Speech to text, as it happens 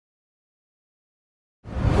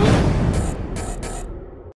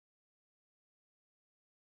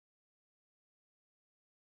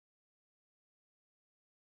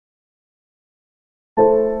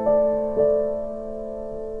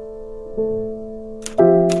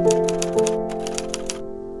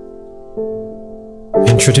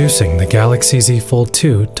Introducing the Galaxy Z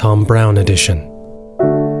Fold2 Thom Browne Edition.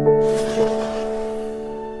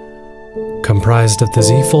 Comprised of the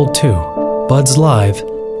Z Fold2, Buds Live,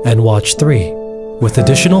 and Watch 3, with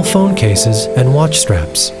additional phone cases and watch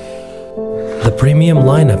straps. The premium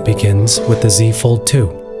lineup begins with the Z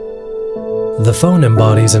Fold2. The phone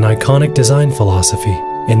embodies an iconic design philosophy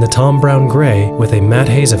in the Thom Browne gray with a matte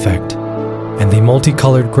haze effect and the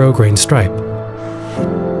multicolored grosgrain stripe.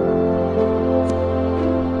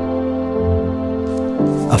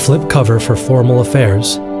 A flip cover for formal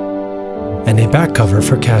affairs, and a back cover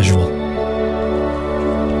for casual.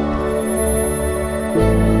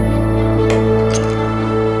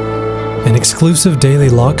 An exclusive daily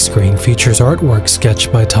lock screen features artwork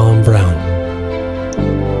sketched by Thom Browne.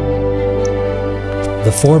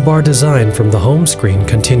 The 4-bar design from the home screen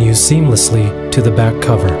continues seamlessly to the back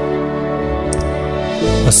cover.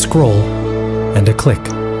 A scroll and a click.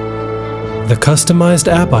 The customized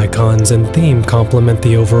app icons and theme complement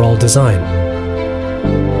the overall design.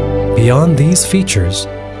 Beyond these features,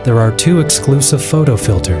 there are 2 exclusive photo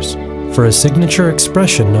filters for a signature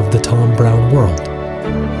expression of the Thom Browne world.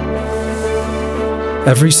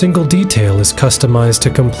 Every single detail is customized to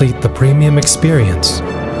complete the premium experience.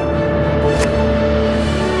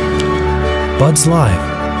 Buds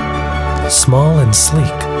Live, small and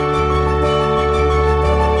sleek.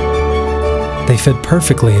 They fit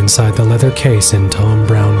perfectly inside the leather case in Thom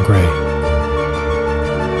Browne gray.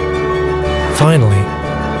 Finally,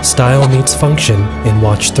 style meets function in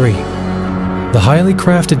Watch 3. The highly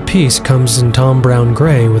crafted piece comes in Thom Browne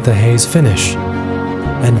gray with a haze finish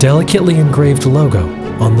and delicately engraved logo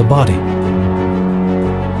on the body.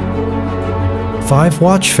 5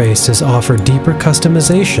 watch faces offer deeper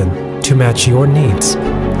customization to match your needs.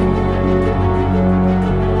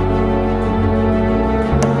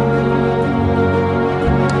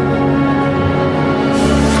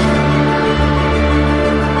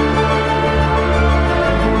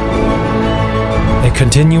 A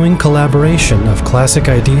continuing collaboration of classic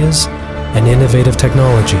ideas and innovative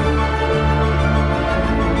technology.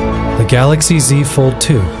 The Galaxy Z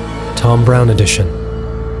Fold2 Thom Browne Edition.